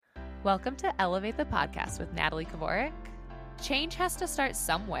Welcome to Elevate the Podcast with Natalie, Kovarik. Change has to start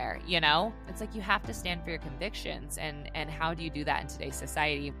somewhere, you know? It's like you have to stand for your convictions, and how do you do that in today's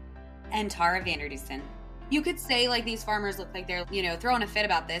society? And Vander Dussen. You could say like these farmers look like they're, throwing a fit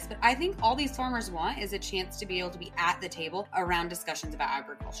about this, but I think all these farmers want is a chance to be able to be at the table around discussions about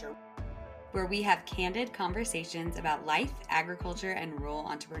agriculture, where we have candid conversations about life, agriculture, and rural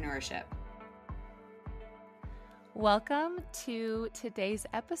entrepreneurship. Welcome to today's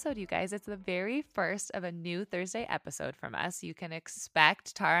episode, you guys. It's the very first of a new Thursday episode from us. You can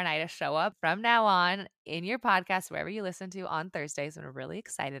expect Tara and I to show up from now on in your podcast, wherever you listen to on Thursdays, and we're really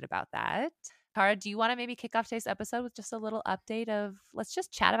excited about that. Tara, do you want to maybe kick off today's episode with just a little update of, let's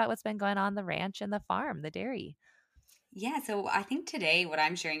just chat about what's been going on the ranch and the farm, the dairy? Yeah, so I think today what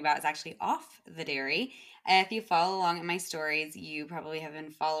I'm sharing about is actually off the dairy. If you follow along in my stories, you probably have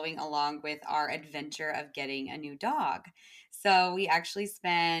been following along with our adventure of getting a new dog. So we actually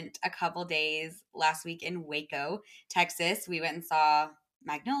spent a couple days last week in Waco, Texas. We went and saw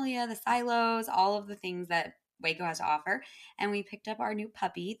Magnolia, the silos, all of the things that Waco has to offer. And we picked up our new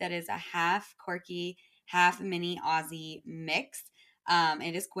puppy that is a half Corky, half mini Aussie mix.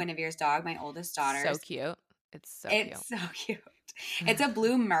 It is Guinevere's dog, my oldest daughter. So cute. It's so cute. It's a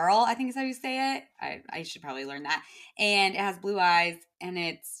blue merle, I think is how you say it. I should probably learn that. And it has blue eyes, and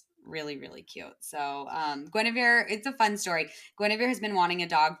it's really, really cute. So Guinevere, it's a fun story. Guinevere has been wanting a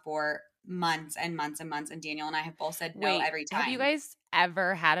dog for months and months and months, and Daniel and I have both said no every time. Have you guys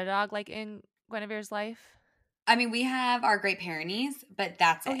ever had a dog like in Guinevere's life? I mean, we have our Great Pyrenees, but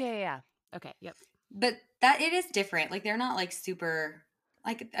that's it. Oh, yeah. Okay, yep. But it is different. Like, they're not like super...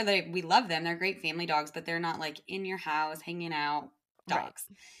 Like, we love them. They're great family dogs, but they're not like in your house, hanging out dogs.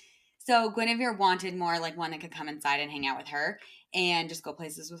 Right. So Guinevere wanted more like one that could come inside and hang out with her and just go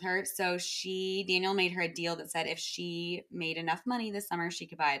places with her. So Daniel made her a deal that said if she made enough money this summer, she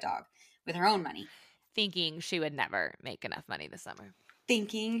could buy a dog with her own money. Thinking she would never make enough money this summer.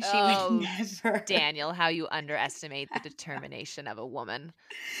 Thinking she would never. Daniel, how you underestimate the determination of a woman.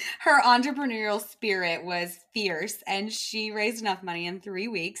 Her entrepreneurial spirit was fierce, and she raised enough money in 3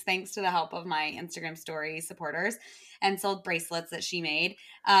 weeks, thanks to the help of my Instagram story supporters, and sold bracelets that she made,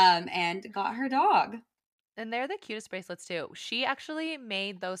 and got her dog. And they're the cutest bracelets too. She actually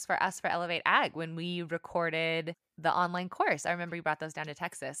made those for us for Elevate Ag when we recorded the online course. I remember you brought those down to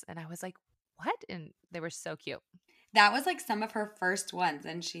Texas, and I was like, what? And they were so cute. That was like some of her first ones,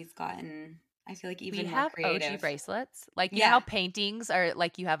 and she's gotten, I feel like, even more creative. We have OG bracelets. Like, you know how paintings are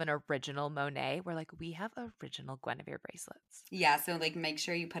like you have an original Monet? We're like, we have original Guinevere bracelets. Yeah, so like make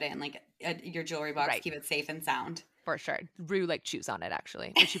sure you put it in like your jewelry box, keep it safe and sound. For sure. Rue like chews on it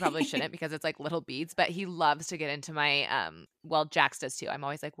actually, which he probably shouldn't because it's like little beads, but he loves to get into my, Jax does too. I'm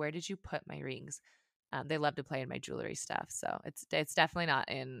always like, where did you put my rings? They love to play in my jewelry stuff. So it's definitely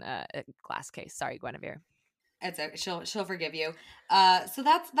not in a glass case. Sorry, Guinevere. She'll forgive you. So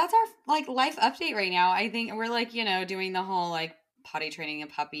that's our like life update right now. I think we're like, doing the whole like potty training a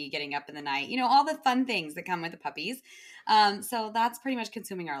puppy, getting up in the night, all the fun things that come with the puppies. So that's pretty much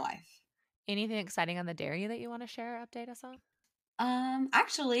consuming our life. Anything exciting on the dairy that you want to share or update us on?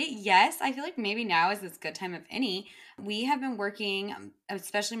 Actually, yes. I feel like maybe now is as good time of any. We have been working,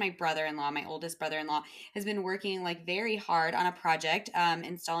 especially my brother-in-law, my oldest brother-in-law, has been working like very hard on a project,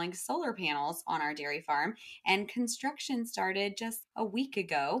 installing solar panels on our dairy farm. And construction started just a week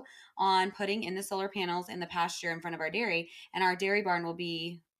ago on putting in the solar panels in the pasture in front of our dairy. And our dairy barn will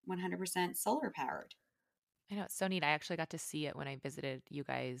be 100% solar powered. I know, it's so neat. I actually got to see it when I visited you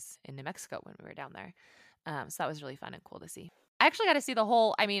guys in New Mexico when we were down there. So that was really fun and cool to see. I actually got to see the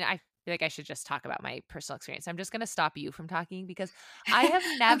whole, I feel like I should just talk about my personal experience. I'm just going to stop you from talking because I have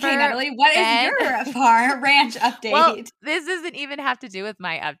never. Okay, Natalie, what is your farm ranch update? Well, this doesn't even have to do with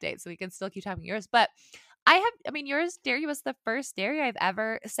my update, so we can still keep talking yours. But yours dairy was the first dairy I've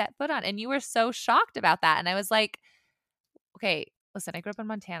ever set foot on. And you were so shocked about that. And I was like, okay, listen, I grew up in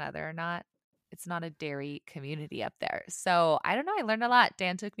Montana. It's not a dairy community up there. So I don't know. I learned a lot.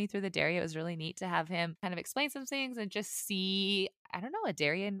 Dan took me through the dairy. It was really neat to have him kind of explain some things and just see, a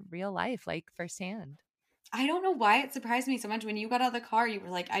dairy in real life, like firsthand. I don't know why it surprised me so much. When you got out of the car, you were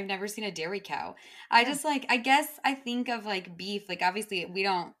like, I've never seen a dairy cow. I guess I think of like beef. Like obviously we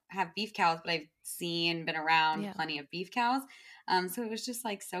don't have beef cows, but I've been around plenty of beef cows. So it was just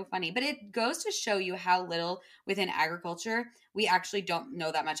like so funny, but it goes to show you how little within agriculture we actually don't know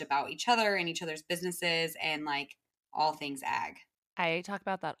that much about each other and each other's businesses and like all things ag. I talk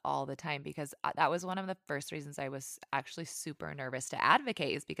about that all the time because that was one of the first reasons I was actually super nervous to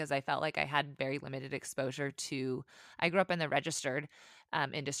advocate is because I felt like I had very limited exposure to. I grew up in the registered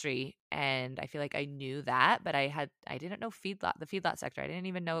industry, and I feel like I knew that, but I didn't know the feedlot sector. I didn't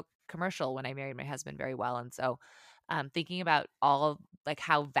even know commercial when I married my husband very well, and so thinking about all of like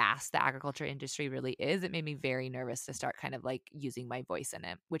how vast the agriculture industry really is, it made me very nervous to start kind of like using my voice in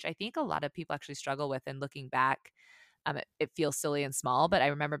it, which I think a lot of people actually struggle with. And looking back, it feels silly and small, but I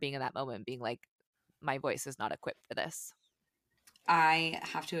remember being in that moment being like, my voice is not equipped for this. I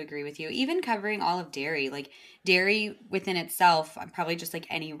have to agree with you. Even covering all of dairy, like dairy within itself, probably just like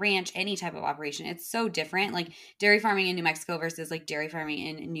any ranch, any type of operation, it's so different. Like dairy farming in New Mexico versus like dairy farming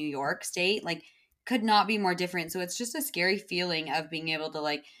in New York State, like could not be more different. So it's just a scary feeling of being able to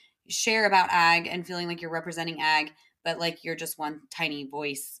like share about ag and feeling like you're representing ag, but like you're just one tiny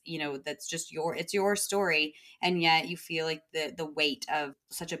voice, that's just it's your story. And yet you feel like the weight of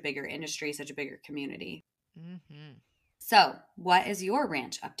such a bigger industry, such a bigger community. Mm-hmm. So, what is your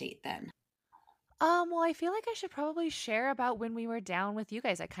ranch update then? Well, I feel like I should probably share about when we were down with you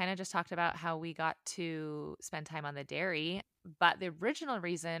guys. I kind of just talked about how we got to spend time on the dairy, but the original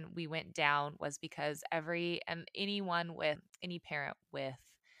reason we went down was because anyone with any parent with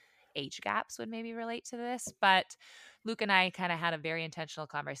age gaps would maybe relate to this. But Luke and I kind of had a very intentional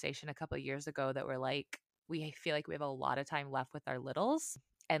conversation a couple of years ago that we're like, we feel like we have a lot of time left with our littles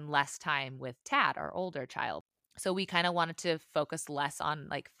and less time with Tad, our older child. So we kind of wanted to focus less on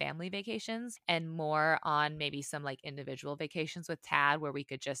like family vacations and more on maybe some like individual vacations with Tad where we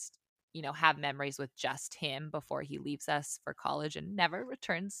could just, have memories with just him before he leaves us for college and never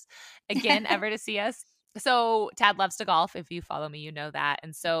returns again ever to see us. So Tad loves to golf. If you follow me, you know that.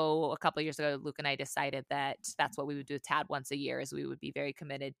 And so a couple of years ago, Luke and I decided that that's what we would do with Tad once a year is we would be very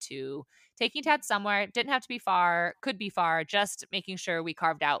committed to taking Tad somewhere. It didn't have to be far, could be far, just making sure we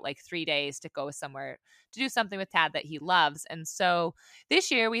carved out like 3 days to go somewhere to do something with Tad that he loves. And so this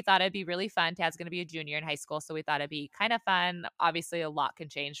year we thought it'd be really fun. Tad's going to be a junior in high school. So we thought it'd be kind of fun. Obviously, a lot can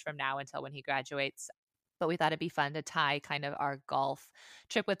change from now until when he graduates. But we thought it'd be fun to tie kind of our golf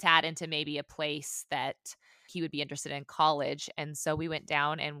trip with Tad into maybe a place that he would be interested in college. And so we went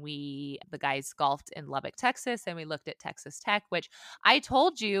down and the guys golfed in Lubbock, Texas, and we looked at Texas Tech, which I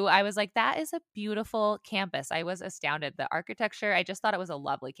told you, I was like, that is a beautiful campus. I was astounded. The architecture, I just thought it was a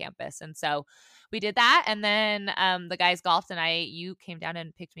lovely campus. And so we did that. And then the guys golfed and you came down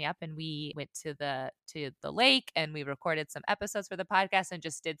and picked me up and we went to the lake and we recorded some episodes for the podcast and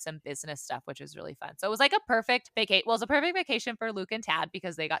just did some business stuff, which was really fun. So it was like a perfect vacation. Well, it was a perfect vacation for Luke and Tad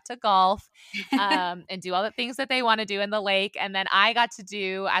because they got to golf and do all the things that they want to do in the lake. And then I got to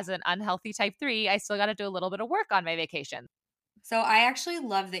do, as an unhealthy type 3, I still got to do a little bit of work on my vacation. So I actually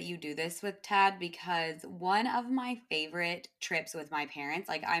love that you do this with Tad because one of my favorite trips with my parents,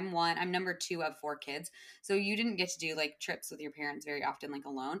 like I'm number 2 of 4 kids. So you didn't get to do like trips with your parents very often, like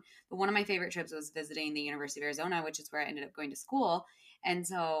alone. But one of my favorite trips was visiting the University of Arizona, which is where I ended up going to school. And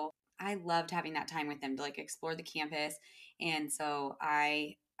so I loved having that time with them to like explore the campus. And so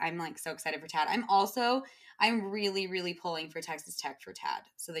I'm like so excited for Tad. I'm really, really pulling for Texas Tech for Tad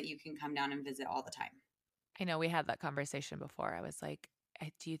so that you can come down and visit all the time. I know we had that conversation before. I was like,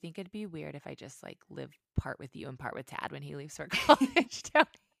 do you think it'd be weird if I just like live part with you and part with Tad when he leaves for college down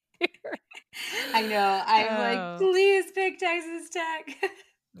here? I know. I'm like, Oh, please pick Texas Tech.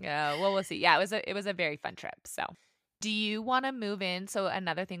 yeah. Well, we'll see. Yeah, it was a very fun trip. So, do you want to move in? So,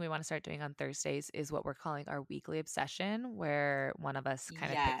 another thing we want to start doing on Thursdays is what we're calling our weekly obsession, where one of us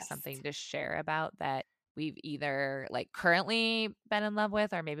kind of picks Yes. something to share about that we've either like currently been in love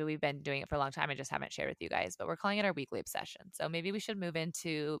with, or maybe we've been doing it for a long time and just haven't shared with you guys. But we're calling it our weekly obsession. So maybe we should move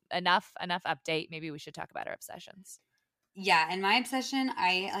into enough update. Maybe we should talk about our obsessions. Yeah, and my obsession,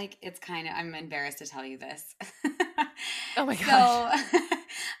 I'm embarrassed to tell you this. Oh my gosh. So,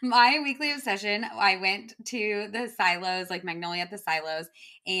 my weekly obsession, I went to the Silos, like Magnolia at the Silos,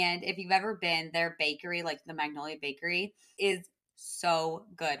 and if you've ever been, their bakery, like the Magnolia Bakery, is so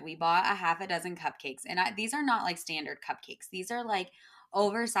good. We bought a half a dozen cupcakes, and these are not like standard cupcakes. These are like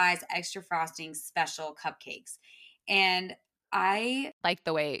oversized, extra frosting, special cupcakes. And I Like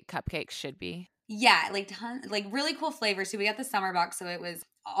the way cupcakes should be. yeah, like really cool flavors. So we got the summer box, so it was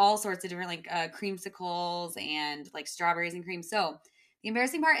all sorts of different like creamsicles and like strawberries and cream. So The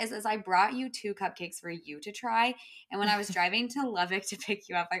embarrassing part is I brought you 2 cupcakes for you to try, and when I was driving to Lubbock to pick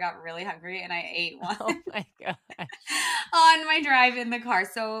you up, I got really hungry and I ate one Oh my gosh. on my drive in the car.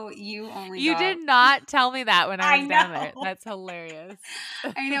 So you only You got did not tell me that when I I was down there. know. That's hilarious.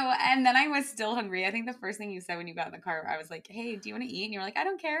 I know. And then I was still hungry. I think the first thing you said when you got in the car, I was like, hey, do you want to eat? And you were like, I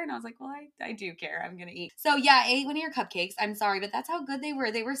don't care. And I was like, well, I do care. I'm going to eat. So yeah, I ate one of your cupcakes. I'm sorry, but that's how good they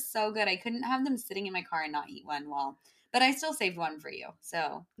were. They were so good. I couldn't have them sitting in my car and not eat one. Well, but I still saved one for you.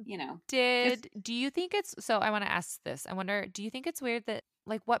 So, it's Do you think it's so I want to ask this. I wonder, do you think it's weird that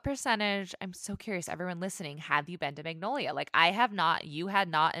like what percentage, I'm so curious, everyone listening, have you been to Magnolia? Like I have not, you had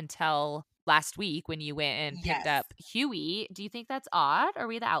not until last week when you went and picked yes. up Huey. Do you think that's odd? Are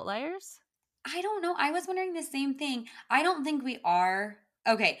we the outliers? I don't know. I was wondering the same thing. I don't think we are.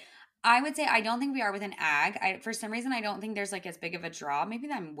 Okay. I would say I don't think we are with an ag. For some reason, I don't think there's like as big of a draw. Maybe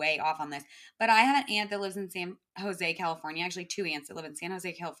I'm way off on this, but I have an aunt that lives in San Jose, California. Actually, 2 aunts that live in San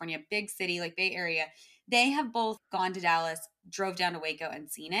Jose, California, big city, like Bay Area. They have both gone to Dallas, drove down to Waco, and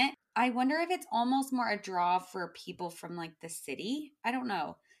seen it. I wonder if it's almost more a draw for people from like the city. I don't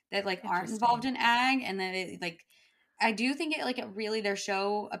know that like aren't involved Interesting. in ag, and then it like I do think it really their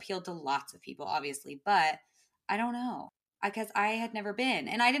show appealed to lots of people, obviously, but I don't know because I had never been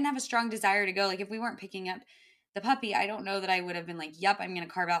and I didn't have a strong desire to go. Like if we weren't picking up the puppy, I don't know that I would have been like, "Yep, I'm going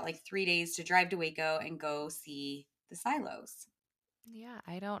to carve out like 3 days to drive to Waco and go see the silos." Yeah,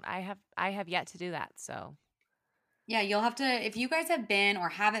 I have yet to do that. So Yeah, you'll have to if you guys have been or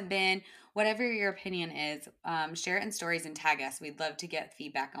haven't been, whatever your opinion is, share it in stories and tag us. We'd love to get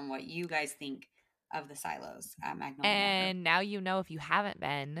feedback on what you guys think of the silos at Magnolia. and now you know if you haven't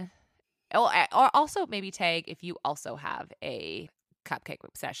been. Oh, or also maybe tag if you also have a cupcake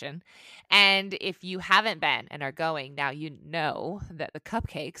obsession. And if you haven't been and are going, now you know that the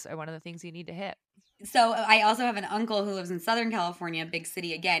cupcakes are one of the things you need to hit. So I also have an uncle who lives in Southern California, big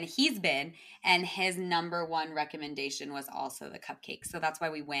city again. He's been, and his number one recommendation was also the cupcakes. So that's why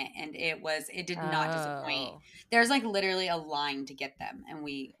we went, and it did not disappoint. Oh, There's like literally a line to get them, and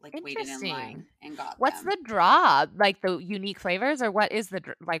we like waited in interesting. line and got What's them. the draw? Like the unique flavors, or what is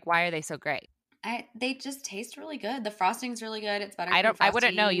like, why are they so great? They just taste really good. The frosting's really good. It's buttercream I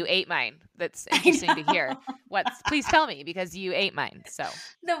wouldn't know. You frosting. ate mine. That's I interesting to hear. know. Please tell me because you ate mine. So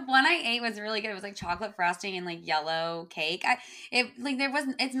The one I ate was really good. It was like chocolate frosting and like yellow cake.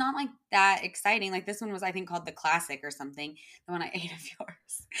 It's not like that exciting. Like this one was, I think, called the classic or something. The one I ate of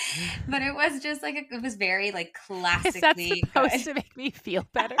yours, but it was just like it was very like is that classically supposed good. to make me feel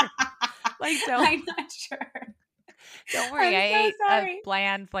better? Like, don't. I'm not sure. Don't worry, I'm I so ate a sorry.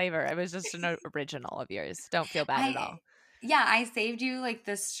 bland flavor. It was just an original of yours. Don't feel bad at I all. Yeah, I saved you like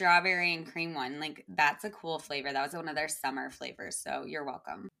the strawberry and cream one. Like that's a cool flavor. That was one of their summer flavors. So you're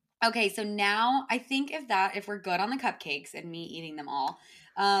welcome. Okay, so now I think if we're good on the cupcakes and me eating them all,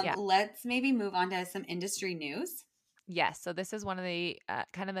 Yeah. let's maybe move on to some industry news. Yes. So this is one of the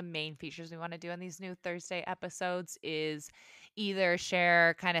kind of the main features we want to do in these new Thursday episodes is either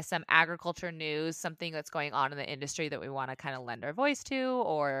share kind of some agriculture news, something that's going on in the industry that we want to kind of lend our voice to,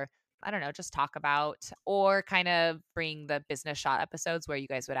 or I don't know, just talk about, or kind of bring the business shot episodes where you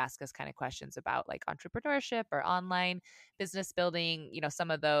guys would ask us kind of questions about like entrepreneurship or online business building,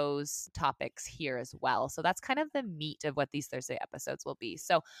 some of those topics here as well. So that's kind of the meat of what these Thursday episodes will be.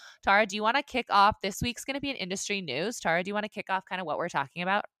 So Tara, do you want to kick off? This week's going to be an industry news. Tara, do you want to kick off kind of what we're talking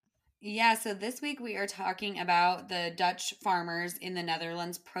about? Yeah, so this week we are talking about the Dutch farmers in the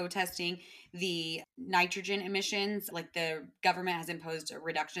Netherlands protesting the nitrogen emissions. Like the government has imposed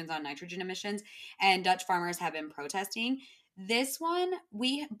reductions on nitrogen emissions, and Dutch farmers have been protesting. This one,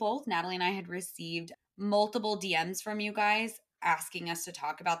 we both, Natalie and I, had received multiple DMs from you guys asking us to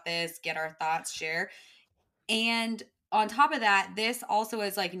talk about this, get our thoughts, share. And on top of that, this also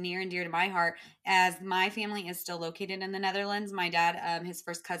is like near and dear to my heart as my family is still located in the Netherlands. My dad, his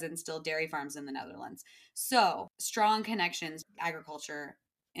first cousin, still dairy farms in the Netherlands. So strong connections, agriculture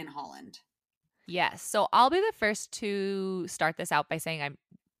in Holland. Yes. So I'll be the first to start this out by saying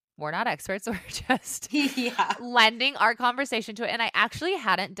we're not experts. We're just Yeah. lending our conversation to it. And I actually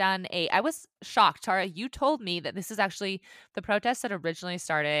hadn't I was shocked. Tara, you told me that this is actually the protest that originally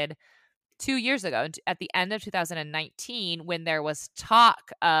started 2 years ago at the end of 2019 when there was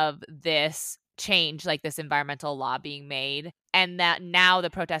talk of this change, like this environmental law being made. And that now the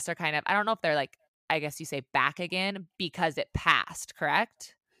protests are kind of, I don't know if they're like, I guess you say back again because it passed,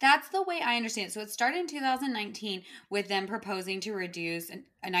 correct? That's the way I understand it. So it started in 2019 with them proposing to reduce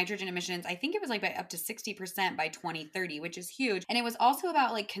nitrogen emissions. I think it was like by up to 60% by 2030, which is huge. And it was also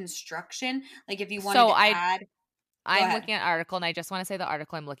about like construction. Like if you wanted So to I add. Go I'm ahead. looking at an article, and I just wanna say the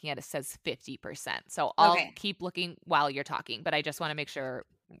article I'm looking at, it says 50%. So I'll Okay. keep looking while you're talking, but I just wanna make sure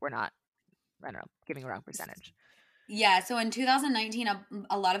we're not, I don't know, giving a wrong percentage. Yeah, so in 2019,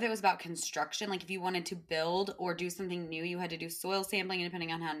 a lot of it was about construction. Like if you wanted to build or do something new, you had to do soil sampling, and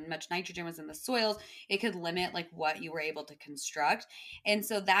depending on how much nitrogen was in the soils, it could limit like what you were able to construct. And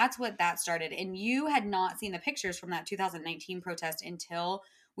so that's what that started. And you had not seen the pictures from that 2019 protest until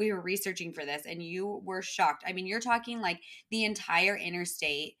we were researching for this, and you were shocked. I mean, you're talking like the entire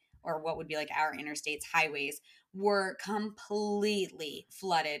interstate, or what would be like our interstates, highways, were completely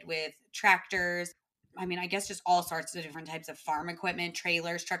flooded with tractors. I mean, I guess just all sorts of different types of farm equipment,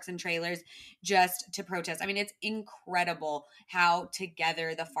 trailers, trucks, and trailers, just to protest. I mean, it's incredible how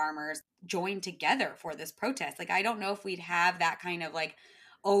together the farmers joined together for this protest. Like, I don't know if we'd have that kind of like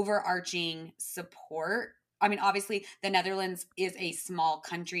overarching support. I mean, obviously, the Netherlands is a small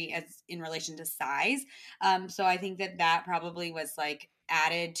country as in relation to size. So I think that that probably was like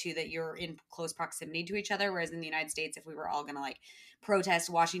added to that you're in close proximity to each other. Whereas in the United States, if we were all going to like protest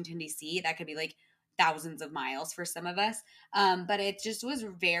Washington, D.C., that could be like thousands of miles for some of us. But it just was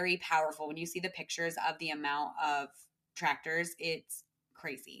very powerful. When you see the pictures of the amount of tractors, it's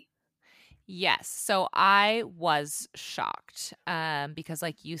crazy. Yes. So I was shocked because,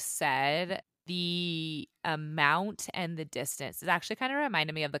 like you said, the amount and the distance, it actually kind of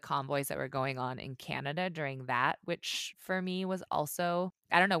reminded me of the convoys that were going on in Canada during that, which for me was also,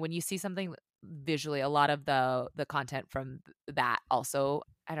 I don't know, when you see something visually, a lot of the content from that also,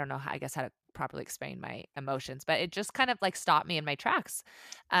 I don't know how, I guess how to properly explain my emotions, but it just kind of like stopped me in my tracks,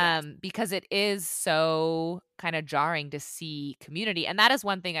 Yes. because it is so kind of jarring to see community. And that is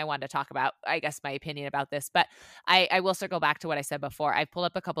one thing I wanted to talk about, I guess, my opinion about this. But I will circle back to what I said before. I've pulled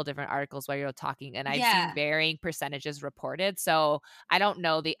up a couple different articles while you're talking, and I've seen Yeah. varying percentages reported. So I don't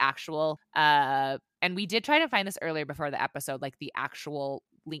know the actual, and we did try to find this earlier before the episode, like the actual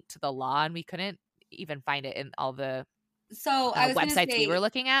link to the law, and we couldn't even find it in all the So I was going to websites we were say,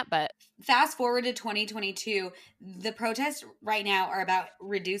 looking at. But fast forward to 2022, the protests right now are about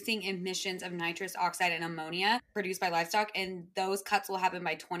reducing emissions of nitrous oxide and ammonia produced by livestock, and those cuts will happen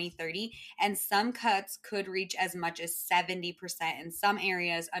by 2030. And some cuts could reach as much as 70% in some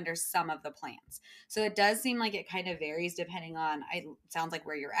areas under some of the plants. So it does seem like it kind of varies depending on, it sounds like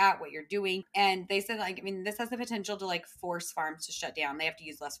where you're at, what you're doing. And they said, like, I mean, this has the potential to like force farms to shut down. They have to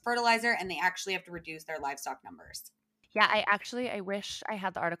use less fertilizer, and they actually have to reduce their livestock numbers. yeah, I wish I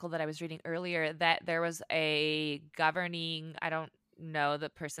had the article that I was reading earlier, that there was a governing, I don't know the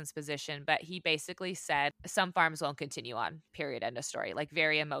person's position, but he basically said some farms won't continue on, period, end of story. Like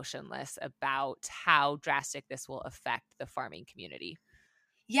very emotionless about how drastic this will affect the farming community.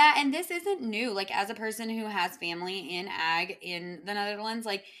 Yeah, and this isn't new. Like, as a person who has family in ag in the Netherlands,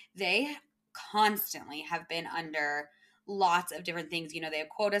 like, they constantly have been under lots of different things. You know, they have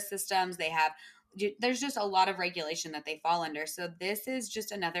quota systems, there's just a lot of regulation that they fall under. So, this is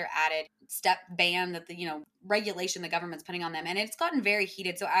just another added step ban that regulation the government's putting on them. And it's gotten very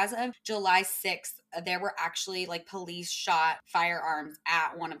heated. So, as of July 6th, there were actually like police shot firearms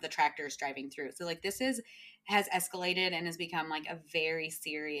at one of the tractors driving through. So, like, this is has escalated and has become like a very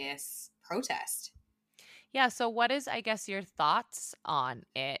serious protest. Yeah, so what is, I guess, your thoughts on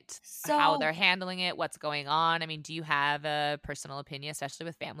it? How So, they're handling it, what's going on? I mean, do you have a personal opinion, especially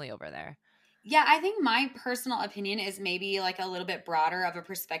with family over there? yeah, I think my personal opinion is maybe like a little bit broader of a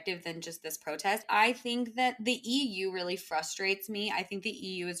perspective than just this protest. I think that the EU really frustrates me. I think the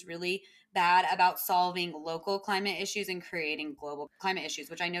EU is really bad about solving local climate issues and creating global climate issues,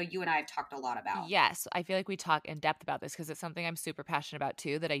 which I know you and I have talked a lot about. Yes, I feel like we talk in depth about this because it's something I'm super passionate about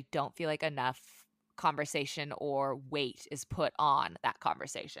too, that I don't feel like enough conversation or weight is put on that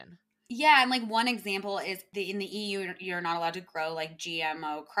conversation. Yeah, and like one example is in the EU, you're not allowed to grow like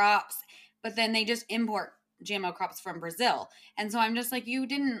GMO crops, but then they just import GMO crops from Brazil. And so I'm just like, you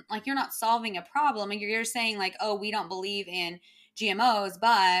didn't like, you're not solving a problem. And you're saying like, oh, we don't believe in GMOs,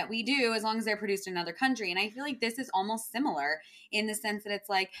 but we do as long as they're produced in another country. And I feel like this is almost similar in the sense that it's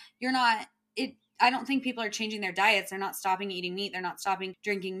like, you're not, it, I don't think people are changing their diets. They're not stopping eating meat. They're not stopping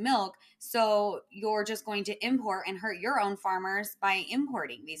drinking milk. So you're just going to import and hurt your own farmers by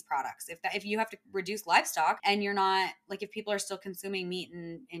importing these products. If you have to reduce livestock and you're not like if people are still consuming meat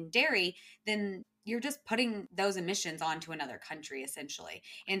and dairy, then you're just putting those emissions onto another country essentially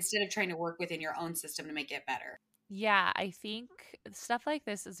instead of trying to work within your own system to make it better. Yeah, I think stuff like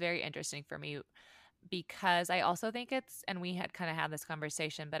this is very interesting for me because I also think it's, and we had kind of had this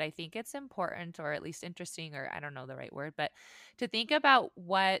conversation, but I think it's important or at least interesting, or I don't know the right word, but to think about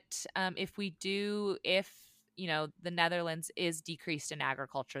what, if we do, if the Netherlands is decreased in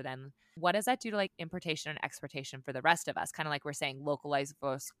agriculture, then what does that do to like importation and exportation for the rest of us? Kind of like we're saying localized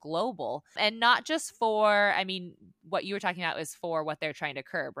versus global. And not just for, I mean, what you were talking about is for what they're trying to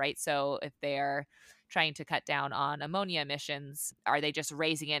curb, right? So if they're trying to cut down on ammonia emissions, are they just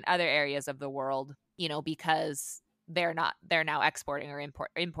raising it in other areas of the world, because they're now exporting or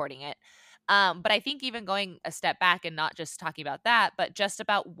importing it? But I think even going a step back and not just talking about that, but just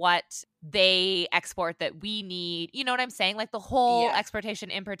about what they export that we need. You know what I'm saying? Like the whole Yes.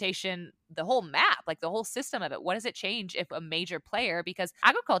 exportation, importation, the whole map, like the whole system of it. What does it change if a major player, because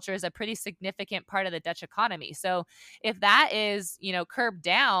agriculture is a pretty significant part of the Dutch economy. So if that is, curbed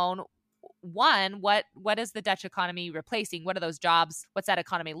down, one, what is the Dutch economy replacing? What are those jobs? What's that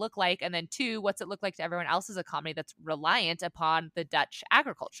economy look like? And then two, what's it look like to everyone else's economy that's reliant upon the Dutch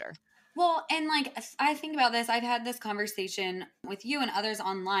agriculture? Well, and like I think about this, I've had this conversation with you and others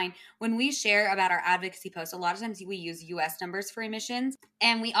online. When we share about our advocacy posts, a lot of times we use US numbers for emissions.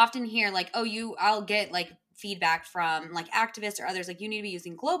 And we often hear like, oh, I'll get like feedback from like activists or others, like you need to be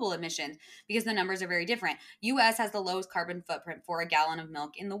using global emissions because the numbers are very different. US has the lowest carbon footprint for a gallon of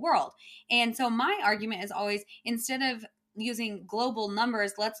milk in the world. And so my argument is always, instead of using global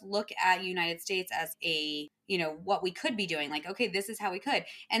numbers, let's look at United States as a, what we could be doing. Like, okay, this is how we could.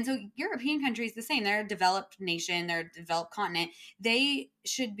 And so European countries, the same. They're a developed nation, they're a developed continent. They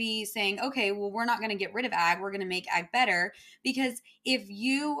should be saying, okay, well, we're not going to get rid of ag. We're going to make ag better. Because if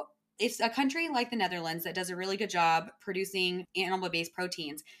a country like the Netherlands that does a really good job producing animal-based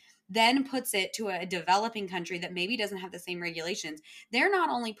proteins, then puts it to a developing country that maybe doesn't have the same regulations, they're not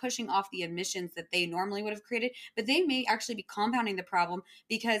only pushing off the emissions that they normally would have created, but they may actually be compounding the problem.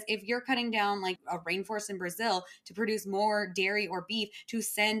 Because if you're cutting down like a rainforest in Brazil to produce more dairy or beef to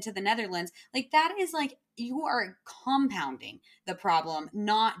send to the Netherlands, like that is like you are compounding the problem,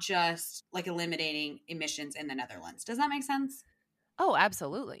 not just like eliminating emissions in the Netherlands. Does that make sense? Oh,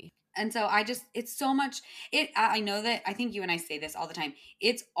 absolutely. And so it's so much, I know that I think you and I say this all the time.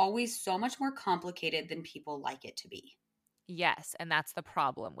 It's always so much more complicated than people like it to be. Yes, and that's the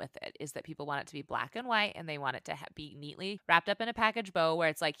problem with it, is that people want it to be black and white, and they want it to be neatly wrapped up in a package bow where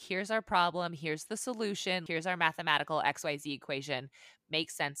it's like, here's our problem, here's the solution, here's our mathematical XYZ equation,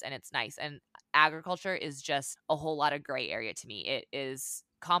 makes sense, and it's nice. And agriculture is just a whole lot of gray area to me. It is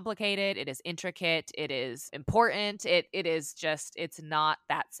complicated, it is intricate, it is important, it is just, it's not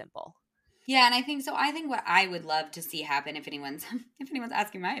that simple. Yeah, and I think so. I think what I would love to see happen, if anyone's if anyone's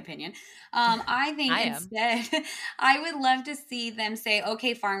asking my opinion, I think I am. instead, I would love to see them say,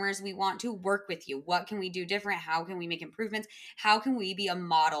 "Okay, farmers, we want to work with you. What can we do different? How can we make improvements? How can we be a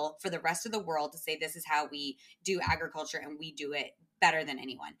model for the rest of the world to say this is how we do agriculture and we do it better than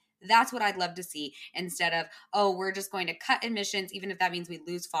anyone?" That's what I'd love to see, instead of, "Oh, we're just going to cut emissions, even if that means we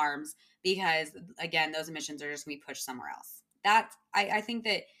lose farms, because again, those emissions are just going to be pushed somewhere else." I think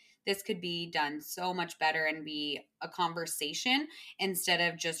that this could be done so much better and be a conversation instead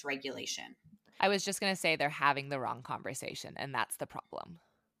of just regulation. I was just going to say they're having the wrong conversation, and that's the problem.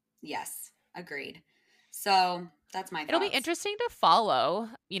 Yes, agreed. So that's my It'll be thoughts. interesting to follow,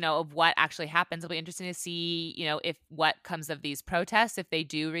 of what actually happens. It'll be interesting to see, if what comes of these protests, if they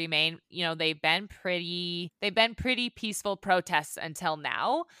do remain, they've been pretty peaceful protests until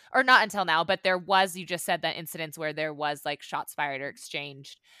now, or not until now, but there was, you just said that incidents where there was like shots fired or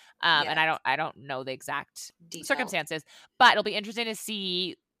exchanged. And Yes, I don't know the exact details. circumstances, but it'll be interesting to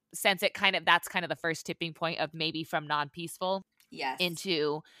see, since that's kind of the first tipping point of maybe from non-peaceful Yes.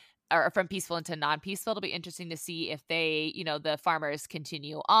 into or from peaceful into non-peaceful. It'll be interesting to see if they, the farmers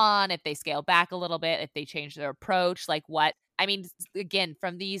continue on, if they scale back a little bit, if they change their approach, like what. I mean, again,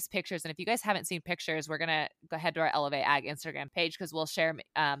 from these pictures, and if you guys haven't seen pictures, we're gonna go ahead to our Elevate Ag Instagram page, because we'll share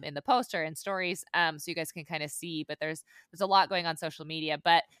in the post or in stories, so you guys can kind of see. But there's a lot going on social media,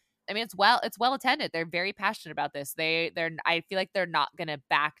 but I mean, it's well attended. They're very passionate about this. I feel like they're not going to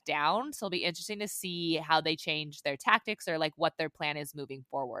back down. So it'll be interesting to see how they change their tactics, or like what their plan is moving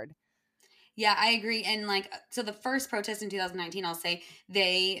forward. Yeah, I agree. And like, so the first protest in 2019, I'll say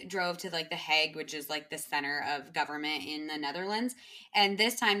they drove to like The Hague, which is like the center of government in the Netherlands. And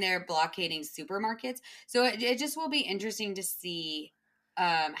this time they're blockading supermarkets. So it just will be interesting to see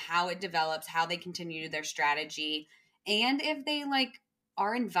how it develops, how they continue their strategy, and if they like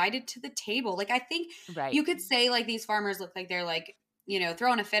are invited to the table. Like, I think Right. you could say like these farmers look like they're like,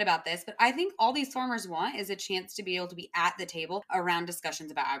 throwing a fit about this. But I think all these farmers want is a chance to be able to be at the table around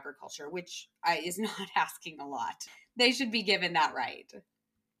discussions about agriculture, which is not asking a lot. They should be given that right.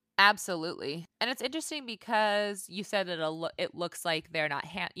 Absolutely. And it's interesting because you said that it looks like they're not,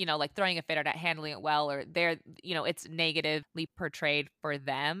 like throwing a fit or not handling it well, or it's negatively portrayed for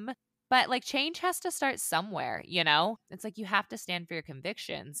them. But like change has to start somewhere, you know? It's like you have to stand for your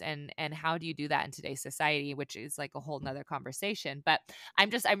convictions, and how do you do that in today's society, which is like a whole nother conversation. But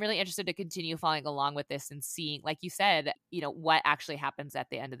I'm really interested to continue following along with this and seeing, like you said, you know, what actually happens at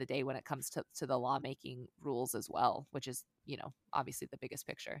the end of the day when it comes to the lawmaking rules as well, which is, you know, obviously the biggest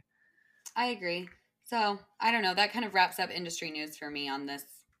picture. I agree. So I don't know. That kind of wraps up industry news for me on this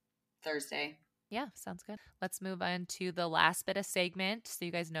Thursday. Yeah, sounds good. Let's move on to the last bit of segment. So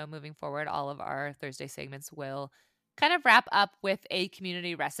you guys know moving forward, all of our Thursday segments will kind of wrap up with a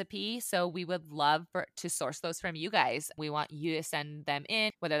community recipe. So we would love to source those from you guys. We want you to send them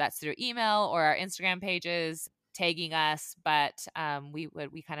in, whether that's through email or our Instagram pages, tagging us. But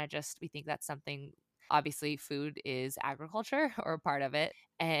we kind of just, we think that's something. Obviously, food is agriculture or part of it.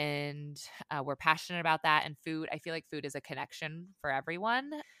 And we're passionate about that. And food, I feel like food is a connection for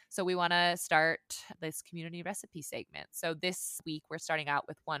everyone. So we want to start this community recipe segment. So this week we're starting out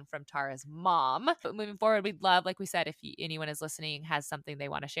with one from Tara's mom. But moving forward, we'd love, like we said, if anyone is listening has something they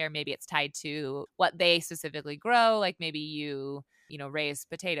want to share, maybe it's tied to what they specifically grow. Like maybe you raise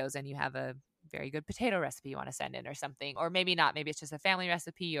potatoes and you have a very good potato recipe you want to send in or something, or maybe not, maybe it's just a family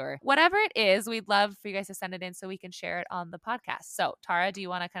recipe or whatever it is. We'd love for you guys to send it in so we can share it on the podcast. So Tara, do you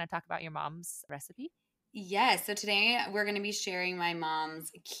want to kind of talk about your mom's recipe? Yes. So today we're going to be sharing my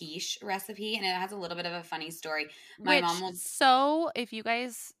mom's quiche recipe, and it has a little bit of a funny story. My mom will. So if you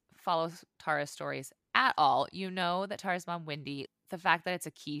guys follow Tara's stories at all, you know that Tara's mom, Wendy, the fact that it's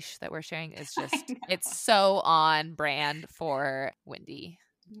a quiche that we're sharing is just, it's so on brand for Wendy.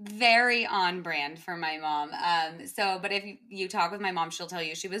 Very on brand for my mom. But if you talk with my mom, she'll tell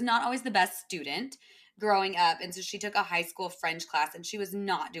you she was not always the best student growing up. And so she took a high school French class and she was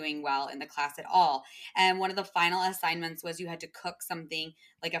not doing well in the class at all. And one of the final assignments was you had to cook something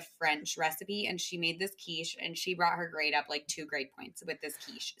like a French recipe. And she made this quiche and she brought her grade up like 2 grade points with this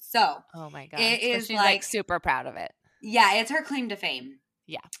quiche. So oh my God. it is she's like super proud of it. Yeah, it's her claim to fame.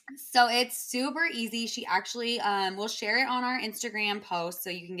 Yeah. So it's super easy. She actually will share it on our Instagram post so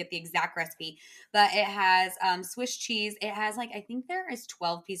you can get the exact recipe. But it has Swiss cheese. It has I think there is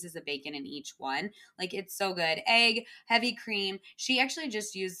 12 pieces of bacon in each one. Like it's so good. Egg, heavy cream. She actually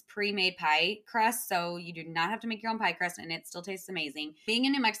just used pre-made pie crust. So you do not have to make your own pie crust and it still tastes amazing. Being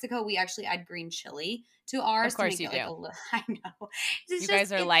in New Mexico, we actually add green chili to ours. Of course to make you it do. I know. You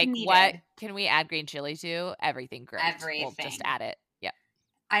guys are like, needed. What can we add green chili to? Everything great. Everything. We'll just add it. Yep.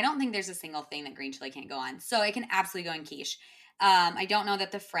 I don't think there's a single thing that green chili can't go on. So it can absolutely go in quiche. I don't know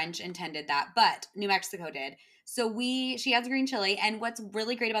that the French intended that, but New Mexico did. So she adds green chili. And what's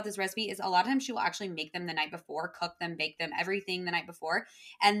really great about this recipe is a lot of times she will actually make them the night before, cook them, bake them, everything the night before.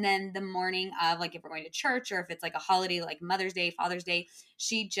 And then the morning of, if we're going to church or if it's a holiday like Mother's Day, Father's Day,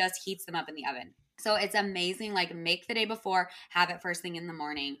 she just heats them up in the oven. So it's amazing. Make the day before, have it first thing in the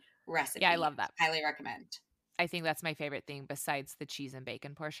morning recipe. Yeah, I love that. Highly recommend. I think that's my favorite thing besides the cheese and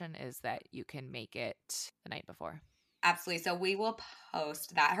bacon portion is that you can make it the night before. Absolutely. So we will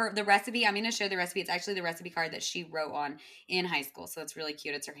post that. The recipe, I'm going to share the recipe. It's actually the recipe card that she wrote on in high school. So it's really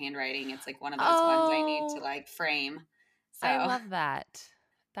cute. It's her handwriting. It's one of those ones I need to frame. So I love that.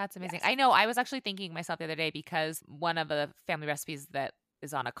 That's amazing. Yes. I know. I was actually thinking myself the other day because one of the family recipes that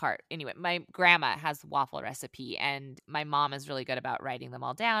is on a cart. Anyway, my grandma has waffle recipe and my mom is really good about writing them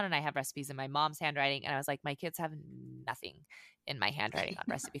all down. And I have recipes in my mom's handwriting. And I was like, my kids have nothing in my handwriting on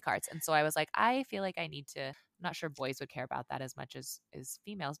recipe cards. And so I was like, I feel like I need to, I'm not sure boys would care about that as much as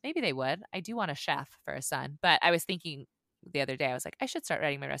females. Maybe they would. I do want a chef for a son. But I was thinking the other day, I was like, I should start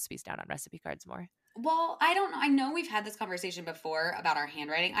writing my recipes down on recipe cards more. Well, I don't know. I know we've had this conversation before about our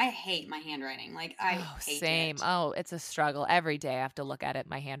handwriting. I hate my handwriting. I hate same. it. Oh, it's a struggle. Every day I have to look at it,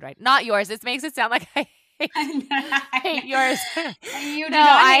 my handwriting. Not yours. It makes it sound like I hate yours. You do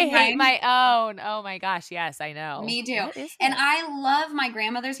I hate my own. Oh my gosh. Yes, I know. Me too. And I love my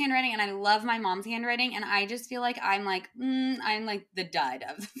grandmother's handwriting and I love my mom's handwriting. And I just feel like I'm the dud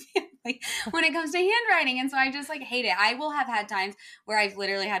of the family when it comes to handwriting. And so I just hate it. I will have had times where I've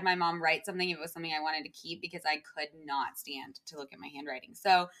literally had my mom write something if it was something I wanted to keep because I could not stand to look at my handwriting.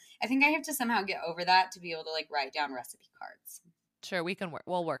 So I think I have to somehow get over that to be able to write down recipe cards. Sure, we can work.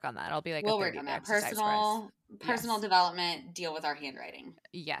 We'll work on that. I'll be we'll work on that. Personal development, deal with our handwriting.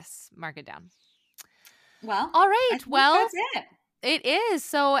 Yes, mark it down. Well, all right. Well, that's it. It is.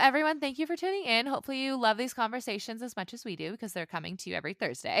 So everyone, thank you for tuning in. Hopefully you love these conversations as much as we do because they're coming to you every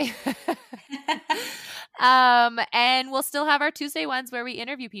Thursday. And we'll still have our Tuesday ones where we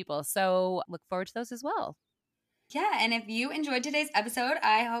interview people. So look forward to those as well. Yeah, and if you enjoyed today's episode,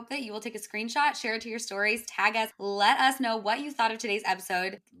 I hope that you will take a screenshot, share it to your stories, tag us, let us know what you thought of today's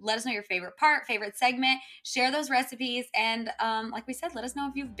episode. Let us know your favorite part, favorite segment, share those recipes, and like we said, let us know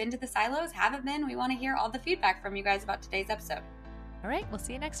if you've been to the silos, haven't been. We want to hear all the feedback from you guys about today's episode. All right, we'll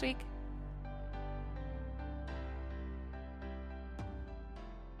see you next week.